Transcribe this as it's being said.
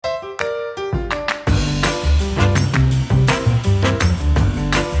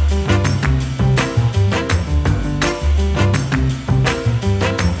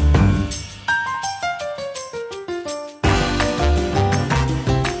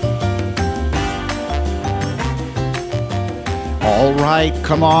All right,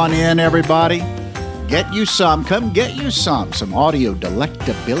 come on in, everybody. Get you some, come get you some audio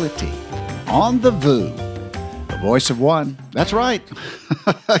delectability on the VOO, the voice of one. That's right.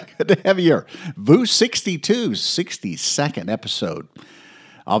 Good to have you here. VOO 62, 62nd episode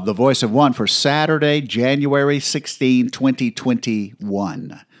of the voice of one for Saturday, January 16,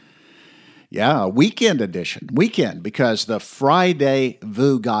 2021. Yeah, a weekend edition. Weekend, because the Friday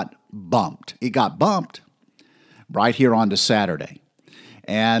VOO got bumped. It got bumped right here onto Saturday.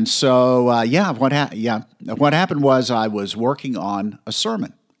 And so, what happened was I was working on a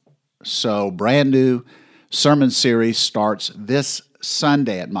sermon. So, brand new sermon series starts this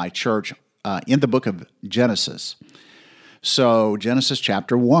Sunday at my church in the book of Genesis. So, Genesis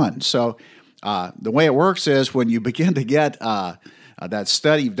chapter 1. So, the way it works is when you begin to get that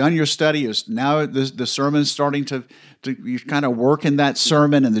study, you've done your study, is now the sermon's starting to you kind of work in that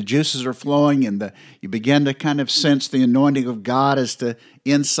sermon, and the juices are flowing, and you begin to kind of sense the anointing of God as to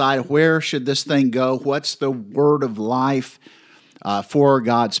inside, where should this thing go? What's the word of life for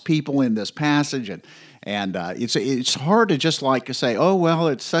God's people in this passage? And it's hard to just like say, oh, well,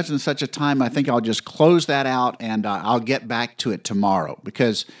 it's such and such a time, I think I'll just close that out and I'll get back to it tomorrow,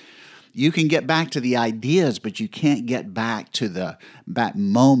 because you can get back to the ideas, but you can't get back to that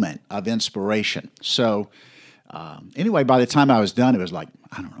moment of inspiration. So anyway, by the time I was done, it was like,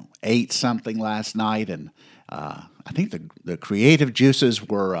 8 something last night, and I think the creative juices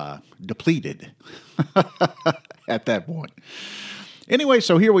were depleted at that point. Anyway,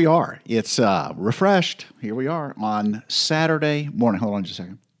 so here we are. It's refreshed. Here we are on Saturday morning. Hold on just a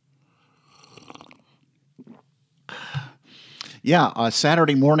second. Yeah, a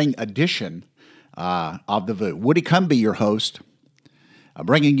Saturday morning edition of the VOO. Woody Cumby, your host,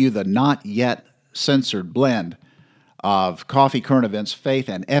 bringing you the not yet censored blend of coffee, current events, faith,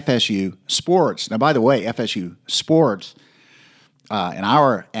 and FSU sports. Now, by the way, FSU sports, an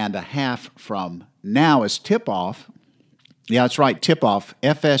hour and a half from now is tip-off. Yeah, that's right, tip-off.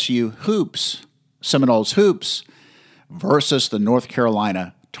 FSU hoops, Seminoles hoops versus the North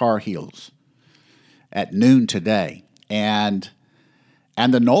Carolina Tar Heels at noon today. And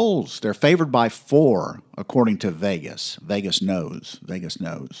the Noles, they're favored by 4, according to Vegas. Vegas knows.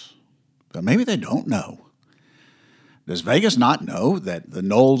 But maybe they don't know. Does Vegas not know that the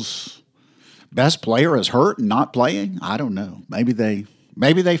Noles' best player is hurt and not playing? I don't know. Maybe they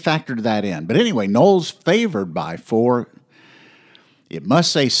factored that in. But anyway, Noles favored by 4. It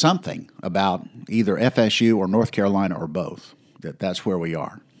must say something about either FSU or North Carolina or both, that's where we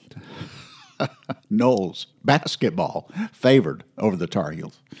are. Noles basketball favored over the Tar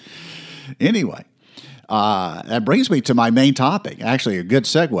Heels. Anyway, that brings me to my main topic. Actually, a good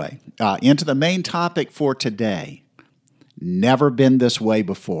segue into the main topic for today. Never been this way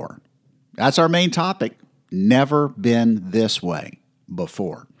before. That's our main topic. Never been this way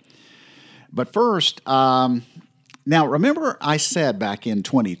before. But first, now remember I said back in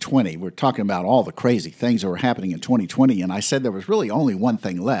 2020, we're talking about all the crazy things that were happening in 2020, and I said there was really only one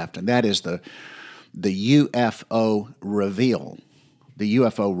thing left, and that is the UFO reveal. The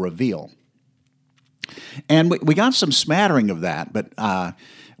UFO reveal. And we got some smattering of that, but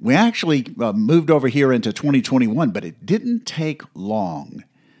we actually moved over here into 2021, but it didn't take long.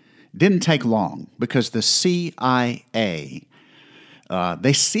 Because the CIA,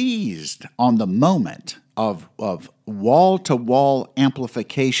 they seized on the moment of wall-to-wall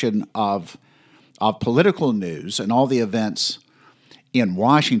amplification of political news and all the events in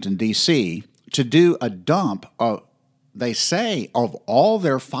Washington, D.C., to do a dump, they say, of all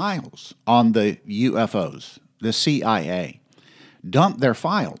their files on the UFOs, the CIA. Dump their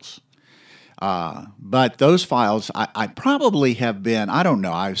files. But those files, I probably have been, I don't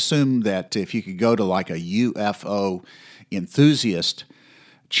know, I assume that if you could go to like a UFO enthusiast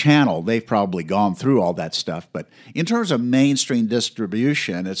channel, they've probably gone through all that stuff. But in terms of mainstream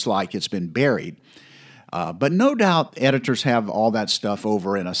distribution, it's like it's been buried. But no doubt editors have all that stuff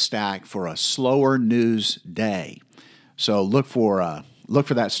over in a stack for a slower news day. So look for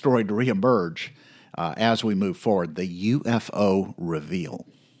that story to reemerge as we move forward, the UFO reveal.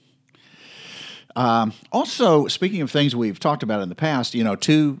 Also, speaking of things we've talked about in the past,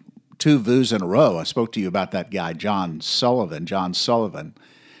 two VOOs in a row. I spoke to you about that guy, John Sullivan,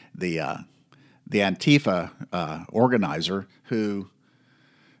 the Antifa organizer who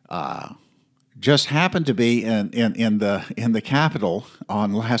just happened to be in the Capitol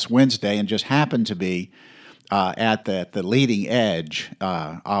on last Wednesday, and just happened to be at the leading edge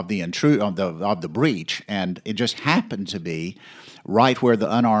of the breach, and it just happened to be right where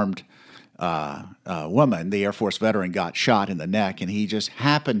the unarmed woman, the Air Force veteran, got shot in the neck, and he just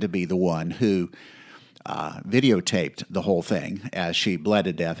happened to be the one who videotaped the whole thing as she bled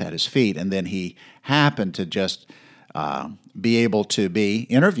to death at his feet, and then he happened to just be able to be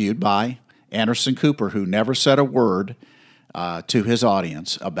interviewed by Anderson Cooper, who never said a word to his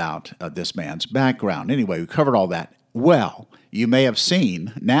audience about this man's background. Anyway, we covered all that. Well, you may have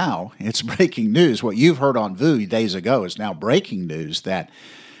seen now, it's breaking news. What you've heard on VU days ago is now breaking news that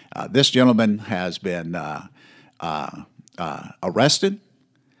this gentleman has been arrested.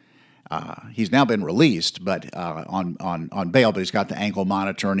 He's now been released, but on bail. But he's got the ankle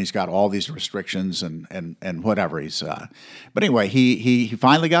monitor and he's got all these restrictions and whatever. But anyway, he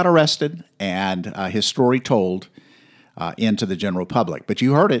finally got arrested and his story told into the general public. But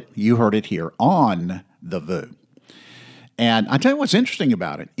you heard it. You heard it here on the VU. And I tell you what's interesting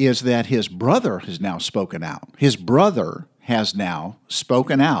about it is that his brother has now spoken out. His brother has now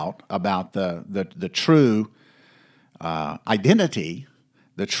spoken out about the true identity,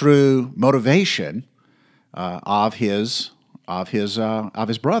 the true motivation of his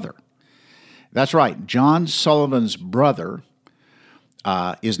brother. That's right. John Sullivan's brother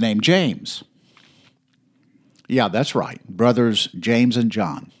is named James. Yeah, that's right. Brothers James and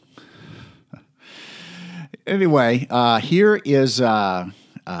John. Anyway, here his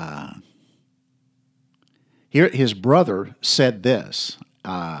brother said this,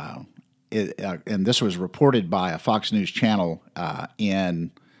 and this was reported by a Fox News channel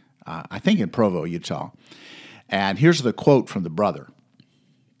in Provo, Utah. And here's the quote from the brother,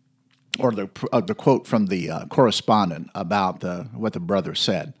 or the quote from the correspondent about what the brother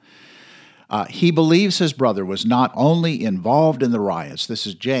said. He believes his brother was not only involved in the riots. This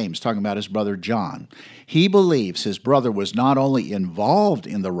is James talking about his brother John. He believes his brother was not only involved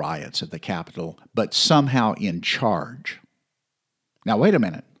in the riots at the Capitol, but somehow in charge. Now, wait a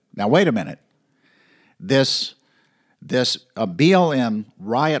minute. This BLM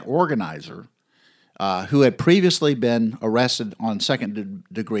riot organizer who had previously been arrested on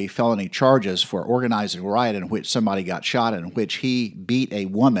second-degree felony charges for organizing a riot in which somebody got shot, in which he beat a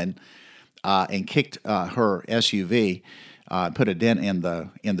woman and kicked her SUV, put a dent in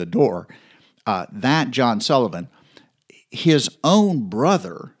the door. That John Sullivan, his own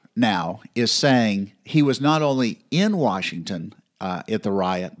brother now is saying he was not only in Washington at the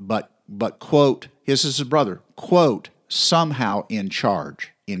riot, but quote, this is his brother, quote, somehow in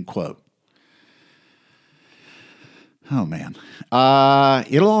charge, end quote. Oh, man.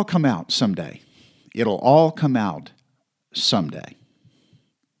 It'll all come out someday.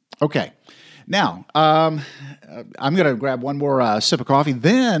 Okay. Now, I'm going to grab one more sip of coffee.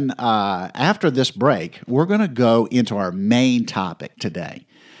 Then, after this break, we're going to go into our main topic today.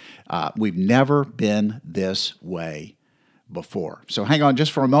 We've never been this way before. So hang on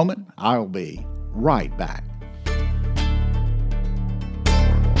just for a moment. I'll be right back.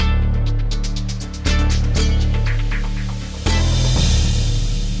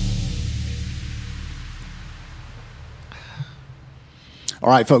 All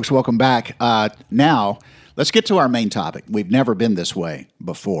right, folks, welcome back. Now, let's get to our main topic. We've never been this way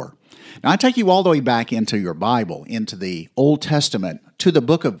before. Now, I take you all the way back into your Bible, into the Old Testament, to the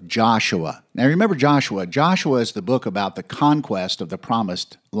book of Joshua. Now, remember Joshua. Joshua is the book about the conquest of the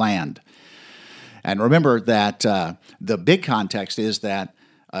promised land. And remember that the big context is that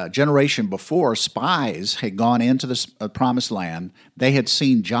a generation before, spies had gone into the promised land. They had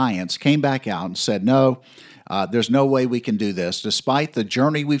seen giants, came back out and said, no, there's no way we can do this. Despite the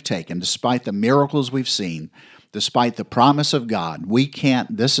journey we've taken, despite the miracles we've seen, despite the promise of God, we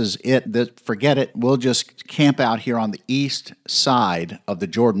can't, this is it, forget it, we'll just camp out here on the east side of the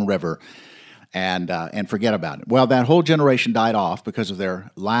Jordan River and forget about it. Well, that whole generation died off because of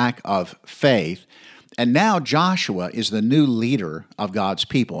their lack of faith. And now Joshua is the new leader of God's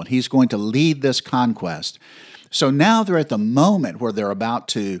people, and he's going to lead this conquest. So now they're at the moment where they're about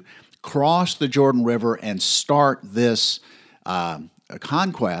to cross the Jordan River and start this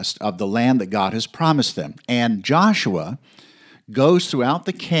conquest of the land that God has promised them. And Joshua goes throughout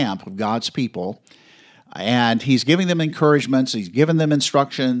the camp of God's people, and he's giving them encouragements, he's giving them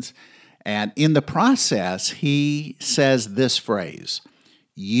instructions, and in the process, he says this phrase,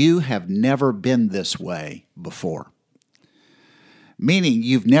 "You have never been this way before." Meaning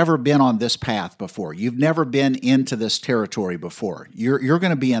you've never been on this path before. You've never been into this territory before. You're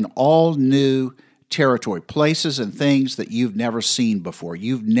going to be in all new territory, places and things that you've never seen before.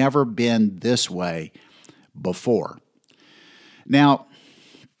 You've never been this way before. Now,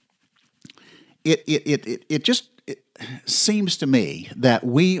 it just seems to me that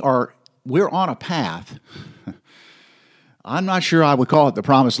we're on a path. I'm not sure I would call it the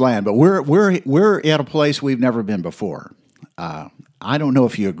promised land, but we're at a place we've never been before. I don't know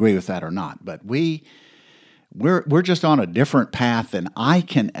if you agree with that or not, but we we're just on a different path than I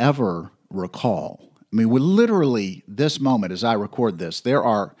can ever recall. I mean, we're literally this moment as I record this, there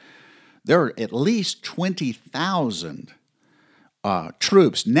are at least 20,000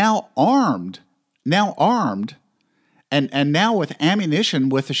 troops now armed, and now with ammunition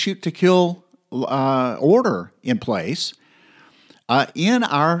with a shoot to kill order in place in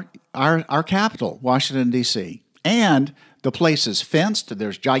our capital, Washington, D.C. And the place is fenced.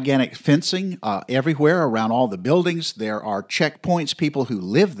 There's gigantic fencing everywhere around all the buildings. There are checkpoints. People who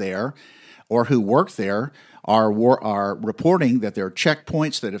live there or who work there are reporting that there are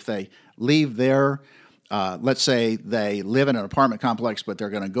checkpoints that if they leave there, let's say they live in an apartment complex, but they're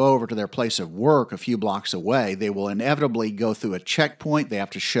going to go over to their place of work a few blocks away, they will inevitably go through a checkpoint. They have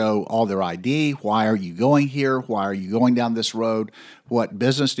to show all their ID. Why are you going here? Why are you going down this road? What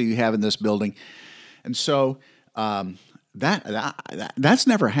business do you have in this building? And so that's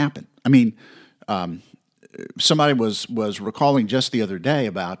never happened. I mean, somebody was recalling just the other day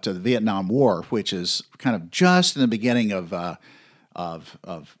about the Vietnam War, which is kind of just in the beginning of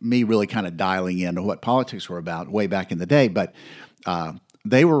me really kind of dialing into what politics were about way back in the day. But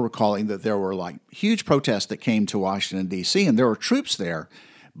they were recalling that there were like huge protests that came to Washington, D.C., and there were troops there,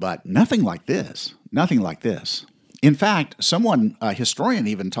 but nothing like this. Nothing like this. In fact, a historian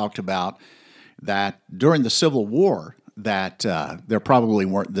even talked about that during the Civil War that there probably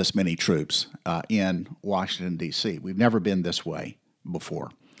weren't this many troops in Washington, D.C. We've never been this way before.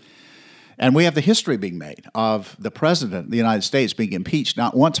 And we have the history being made of the president of the United States being impeached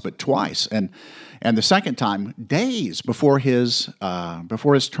not once but twice, and the second time days before his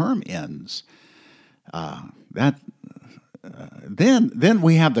term ends. Then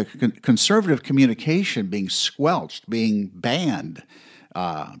we have the conservative communication being squelched, being banned,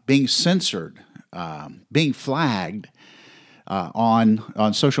 being censored, being flagged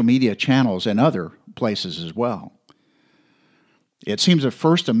on social media channels and other places as well. It seems a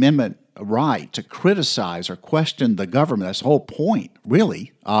First Amendment right to criticize or question the government. That's the whole point,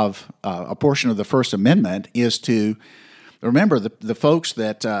 really, of a portion of the First Amendment is to remember the folks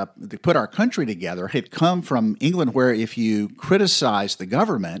that put our country together had come from England, where if you criticize the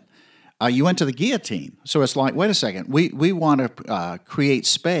government, you went to the guillotine. So it's like, wait a second, we want to create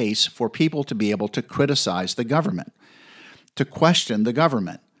space for people to be able to criticize the government, to question the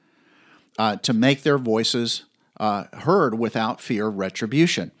government, to make their voices heard without fear of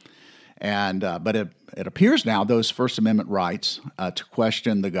retribution. And but it appears now those First Amendment rights to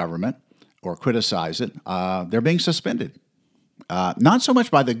question the government or criticize it, they're being suspended. Not so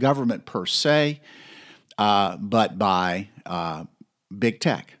much by the government per se, but by big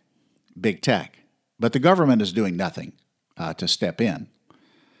tech. Big tech. But the government is doing nothing to step in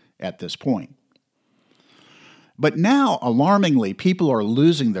at this point. But now, alarmingly, people are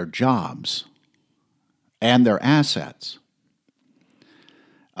losing their jobs and their assets.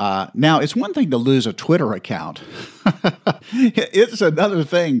 Now, it's one thing to lose a Twitter account. It's another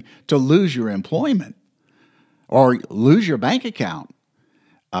thing to lose your employment or lose your bank account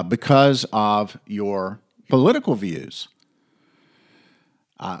because of your political views.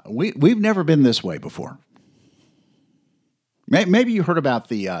 We've never been this way before. Maybe you heard about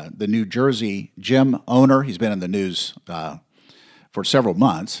the New Jersey gym owner. He's been in the news for several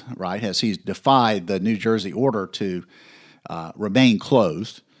months, right, as he's defied the New Jersey order to remain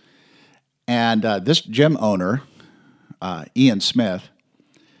closed. And this gym owner, Ian Smith,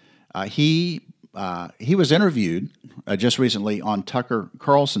 he was interviewed just recently on Tucker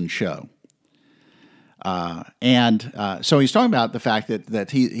Carlson's show. So he's talking about the fact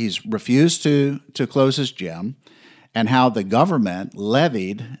that he's refused to close his gym and how the government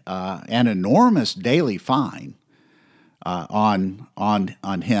levied an enormous daily fine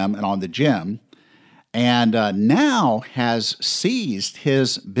on him and on the gym, and now has seized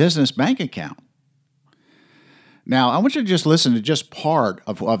his business bank account. Now, I want you to just listen to just part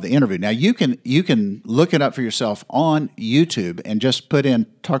of the interview. Now, you can look it up for yourself on YouTube and just put in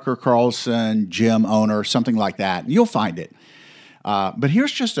Tucker Carlson, gym owner, something like that, and you'll find it. But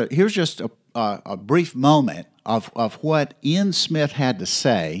here's just a brief moment of what Ian Smith had to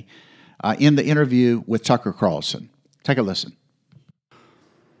say in the interview with Tucker Carlson. Take a listen.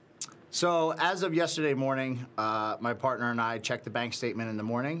 So as of yesterday morning, my partner and I checked the bank statement in the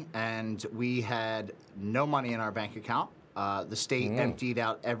morning, and we had no money in our bank account. The state emptied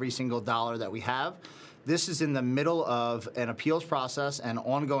out every single dollar that we have. This is in the middle of an appeals process and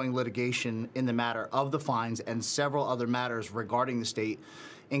ongoing litigation in the matter of the fines and several other matters regarding the state,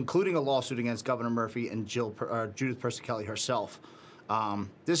 including a lawsuit against Governor Murphy and Judith Persichilli herself.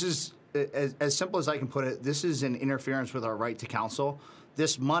 This is, as simple as I can put it, this is an interference with our right to counsel.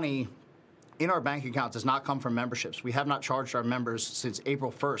 This money in our bank account does not come from memberships. We have not charged our members since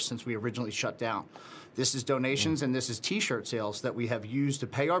April 1st, since we originally shut down. This is donations and this is T-shirt sales that we have used to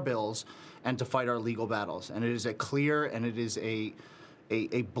pay our bills and to fight our legal battles. And it is a clear and it is a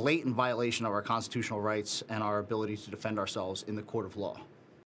blatant violation of our constitutional rights and our ability to defend ourselves in the court of law.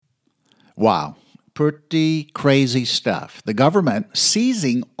 Wow. Pretty crazy stuff. The government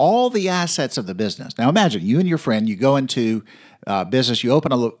seizing all the assets of the business. Now imagine you and your friend, you go into business, you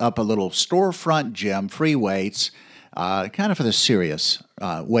open up a little storefront gym, free weights, kind of for the serious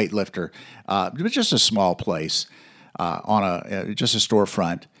weightlifter, but just a small place on just a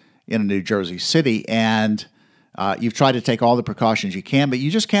storefront in a New Jersey city, and you've tried to take all the precautions you can, but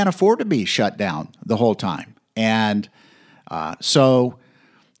you just can't afford to be shut down the whole time. And so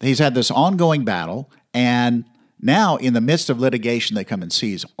he's had this ongoing battle, and now in the midst of litigation, they come and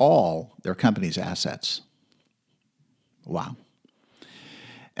seize all their company's assets. Wow.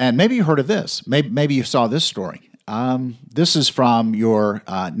 And maybe you heard of this. Maybe you saw this story. This is from your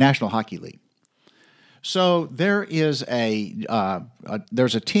National Hockey League. So there is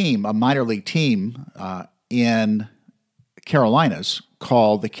there's a team, a minor league team in Carolinas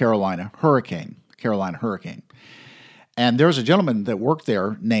called the Carolina Hurricane. And there's a gentleman that worked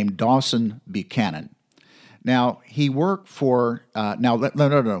there named Dawson Buchanan. Now, he worked for, no,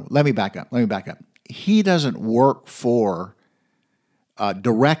 let me back up. He doesn't work for,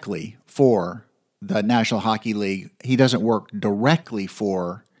 directly for the National Hockey League. He doesn't work directly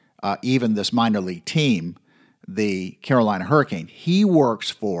for even this minor league team, the Carolina Hurricane. He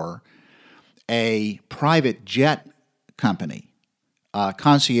works for a private jet company,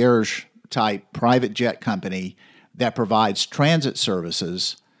 concierge-type private jet company that provides transit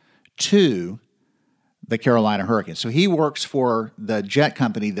services to the Carolina Hurricane. So he works for the jet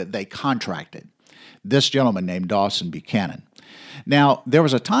company that they contracted, this gentleman named Dawson Buchanan. Now, there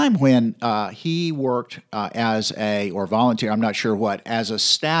was a time when he worked or volunteer, I'm not sure what, as a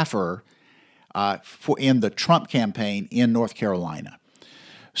staffer in the Trump campaign in North Carolina.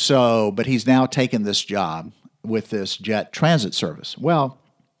 So, but he's now taken this job with this jet transit service. Well,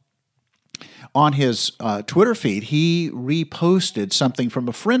 on his Twitter feed, he reposted something from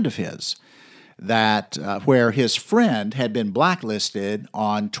a friend of his that where his friend had been blacklisted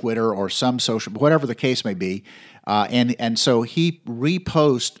on Twitter or some social, whatever the case may be, and so he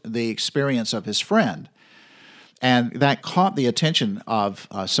reposted the experience of his friend, and that caught the attention of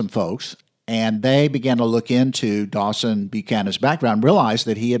some folks, and they began to look into Dawson Buchanan's background, realized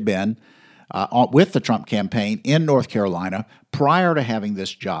that he had been with the Trump campaign in North Carolina prior to having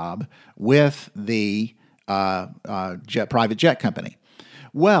this job with the private jet company.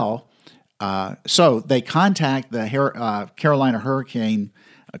 Well, so they contact the Carolina Hurricane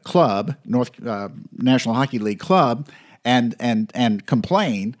Club, National Hockey League Club, and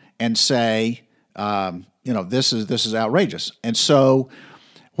complain and say, this is outrageous. And so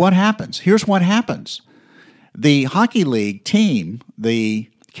what happens? Here's what happens. The hockey league team, the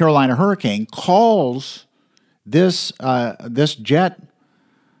Carolina Hurricane, calls this jet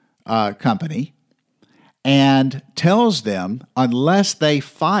company and tells them unless they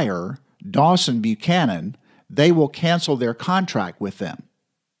fire Dawson Buchanan, they will cancel their contract with them.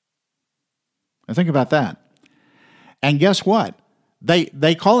 Now think about that. And guess what?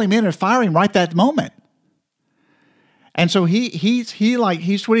 They call him in and fire him right that moment. And so he's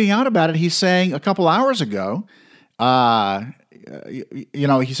tweeting out about it. He's saying a couple hours ago, he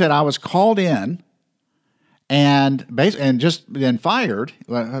said, I was called in and just been fired.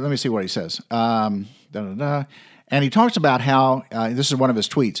 Let me see what he says. And he talks about how, this is one of his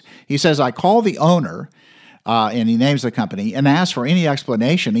tweets. He says, I called the owner, and he names the company, and asked for any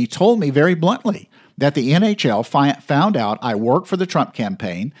explanation. He told me very bluntly that the NHL found out I worked for the Trump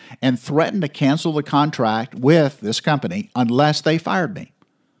campaign and threatened to cancel the contract with this company unless they fired me.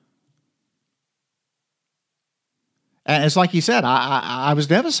 And it's like he said, I was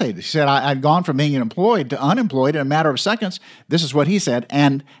devastated. He said, I'd gone from being employed to unemployed in a matter of seconds. This is what he said,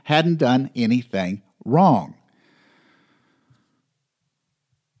 and hadn't done anything wrong.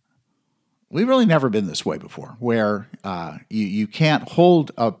 We've really never been this way before, where you can't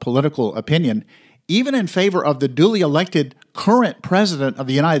hold a political opinion even in favor of the duly elected current president of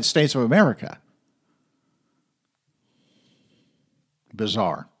the United States of America.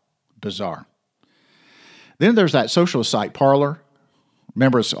 Bizarre. Then there's that social site, Parler.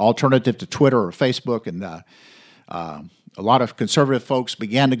 Remember, it's alternative to Twitter or Facebook, and a lot of conservative folks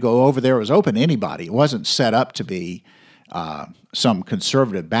began to go over there. It was open to anybody. It wasn't set up to be some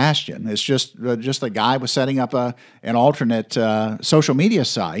conservative bastion. It's just a guy was setting up an alternate social media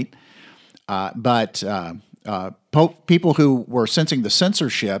site. But people who were sensing the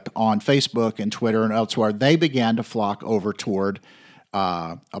censorship on Facebook and Twitter and elsewhere, they began to flock over toward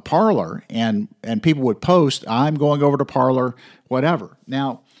a Parler, and people would post, "I'm going over to Parler," whatever.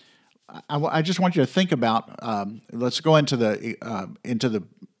 Now, I just want you to think about. Let's go into the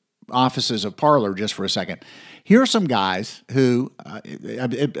offices of Parler just for a second. Here are some guys who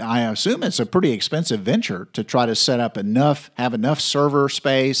I assume it's a pretty expensive venture to try to set up have enough server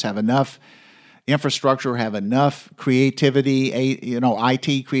space, have enough infrastructure, have enough creativity,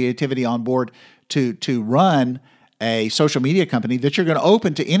 IT creativity on board to run a social media company that you're going to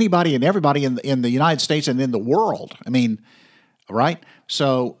open to anybody and everybody in the United States and in the world. I mean, right?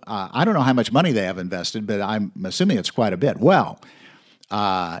 So I don't know how much money they have invested, but I'm assuming it's quite a bit. Well,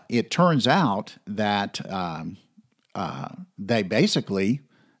 it turns out that they basically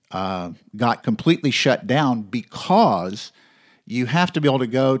got completely shut down because you have to be able to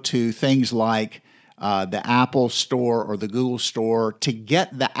go to things like the Apple Store or the Google Store to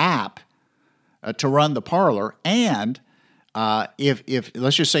get the app to run the Parler. And if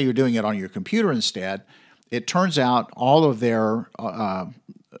let's just say you're doing it on your computer instead, it turns out they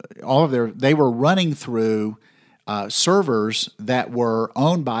were running through servers that were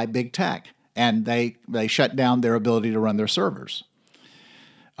owned by big tech, and they shut down their ability to run their servers.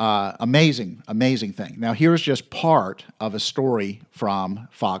 Amazing thing. Now, here's just part of a story from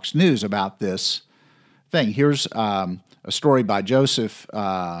Fox News about this thing. Here's a story by Joseph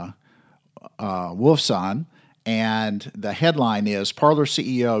Wolfson, and the headline is Parler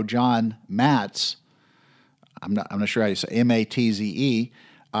CEO John Matze. I'm not sure how you say Matze.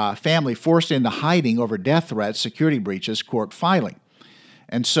 Family forced into hiding over death threats, security breaches, court filing.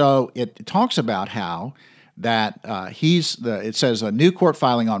 And so it talks about how that it says a new court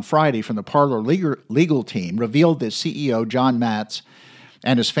filing on Friday from the Parler legal team revealed that CEO John Matze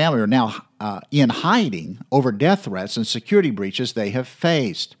and his family are now in hiding over death threats and security breaches they have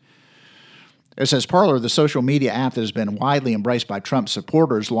faced. It says Parler, the social media app that has been widely embraced by Trump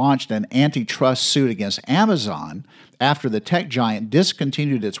supporters, launched an antitrust suit against Amazon after the tech giant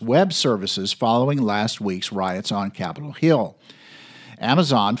discontinued its web services following last week's riots on Capitol Hill.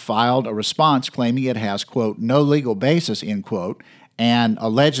 Amazon filed a response claiming it has, quote, no legal basis, end quote, and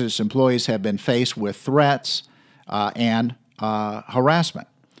alleged its employees have been faced with threats and harassment.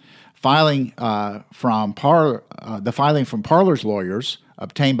 The filing from Parler's lawyers,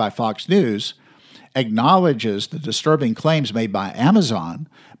 obtained by Fox News, acknowledges the disturbing claims made by Amazon,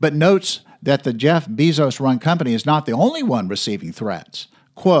 but notes that the Jeff Bezos-run company is not the only one receiving threats.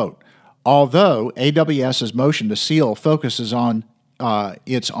 Quote, although AWS's motion to seal focuses on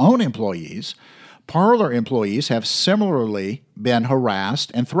its own employees, Parler employees have similarly been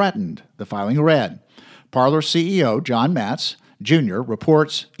harassed and threatened, the filing read. Parler CEO John Matze Jr.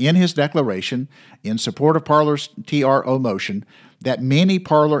 reports in his declaration in support of Parler's TRO motion that many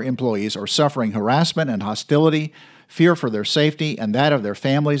Parler employees are suffering harassment and hostility, fear for their safety and that of their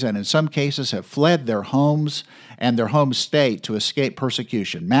families, and in some cases have fled their homes and their home state to escape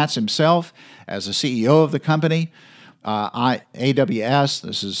persecution. Matze himself, as the CEO of the company, AWS,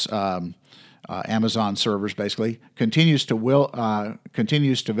 this is Amazon servers basically, continues to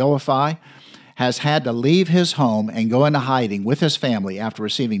vilify, has had to leave his home and go into hiding with his family after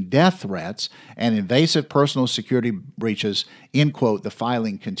receiving death threats and invasive personal security breaches, end quote. The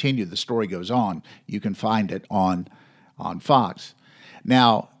filing continued. The story goes on. You can find it on Fox.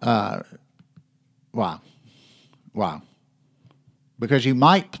 Now, wow. Because you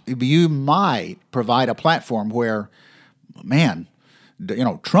might provide a platform where, man,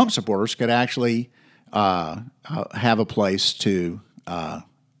 Trump supporters could actually have a place to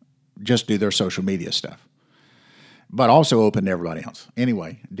just do their social media stuff, but also open to everybody else.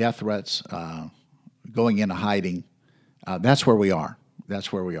 Anyway, death threats, going into hiding, that's where we are.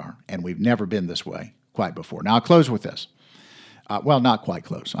 That's where we are. And we've never been this way quite before. Now, I'll close with this. Well, not quite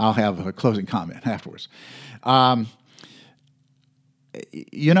close. I'll have a closing comment afterwards. Eric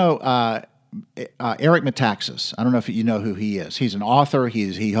Metaxas, I don't know if you know who he is. He's an author.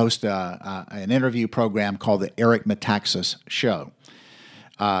 He hosts an interview program called the Eric Metaxas Show.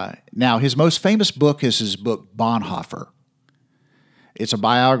 Now, his most famous book is his book, Bonhoeffer. It's a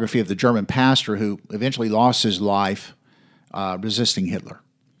biography of the German pastor who eventually lost his life resisting Hitler.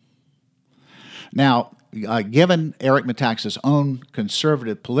 Now, given Eric Metaxas' own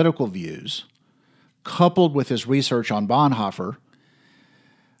conservative political views, coupled with his research on Bonhoeffer,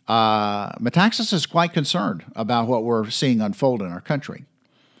 Metaxas is quite concerned about what we're seeing unfold in our country.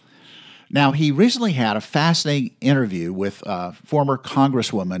 Now, he recently had a fascinating interview with former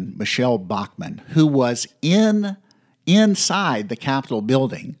Congresswoman Michelle Bachmann, who was inside the Capitol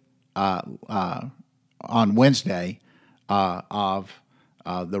building on Wednesday of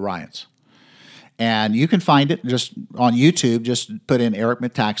the riots. And you can find it just on YouTube. Just put in Eric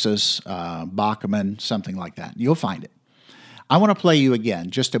Metaxas, Bachman, something like that. You'll find it. I want to play you again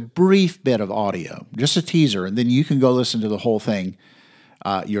just a brief bit of audio, just a teaser, and then you can go listen to the whole thing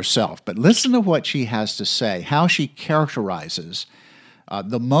yourself. But listen to what she has to say, how she characterizes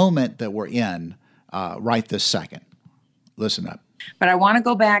the moment that we're in right this second. Listen up. But I want to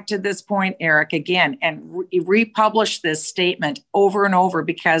go back to this point, Eric, again, and republish this statement over and over,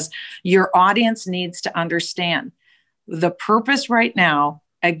 because your audience needs to understand the purpose right now,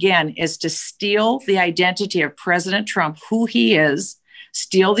 again, is to steal the identity of President Trump, who he is,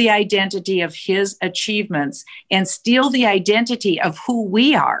 steal the identity of his achievements, and steal the identity of who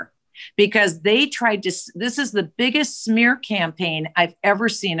we are. Because they tried to, this is the biggest smear campaign I've ever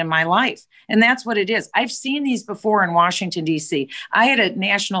seen in my life. And that's what it is. I've seen these before in Washington, D.C. I had a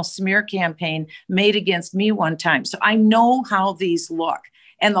national smear campaign made against me one time. So I know how these look.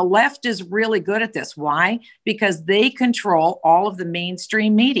 And the left is really good at this. Why? Because they control all of the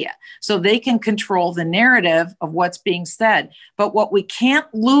mainstream media. So they can control the narrative of what's being said. But what we can't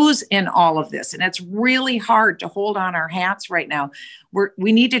lose in all of this, and it's really hard to hold on our hats right now,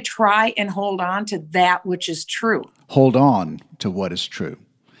 we need to try and hold on to that which is true. Hold on to what is true.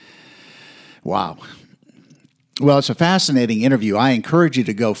 Wow. Well, it's a fascinating interview. I encourage you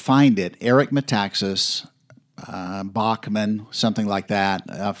to go find it. Eric Metaxas, Bachman, something like that,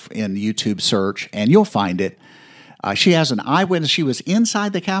 in YouTube search, and you'll find it. She has an eyewitness. She was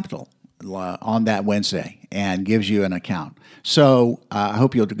inside the Capitol on that Wednesday and gives you an account. So I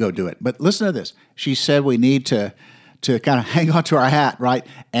hope you'll go do it. But listen to this. She said we need to kind of hang on to our hat, right,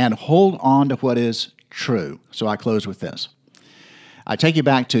 and hold on to what is true. So I close with this. I take you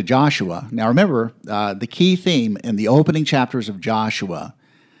back to Joshua. Now remember, the key theme in the opening chapters of Joshua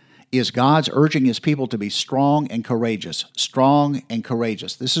is God's urging his people to be strong and courageous. Strong and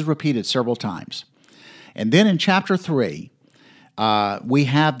courageous. This is repeated several times. And then in chapter 3, we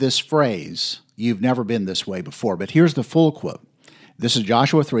have this phrase, you've never been this way before. But here's the full quote. This is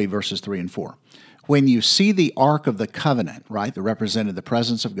Joshua 3, verses 3 and 4. When you see the Ark of the Covenant, right, that represented the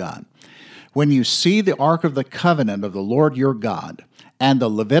presence of God, when you see the Ark of the Covenant of the Lord your God and the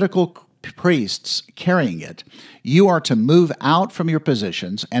Levitical priests carrying it, you are to move out from your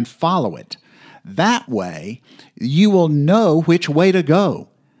positions and follow it. That way, you will know which way to go,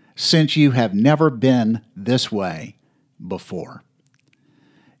 since you have never been this way before.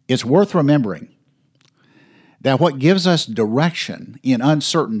 It's worth remembering that what gives us direction in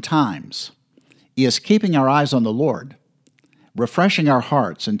uncertain times is keeping our eyes on the Lord, refreshing our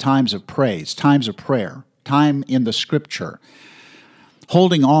hearts in times of praise, times of prayer, time in the Scripture,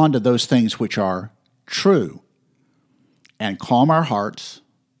 holding on to those things which are true, and calm our hearts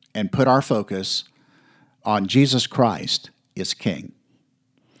and put our focus on Jesus Christ is King.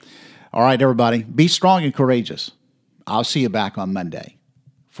 All right, everybody, be strong and courageous. I'll see you back on Monday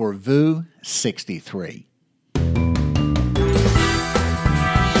for VU 63.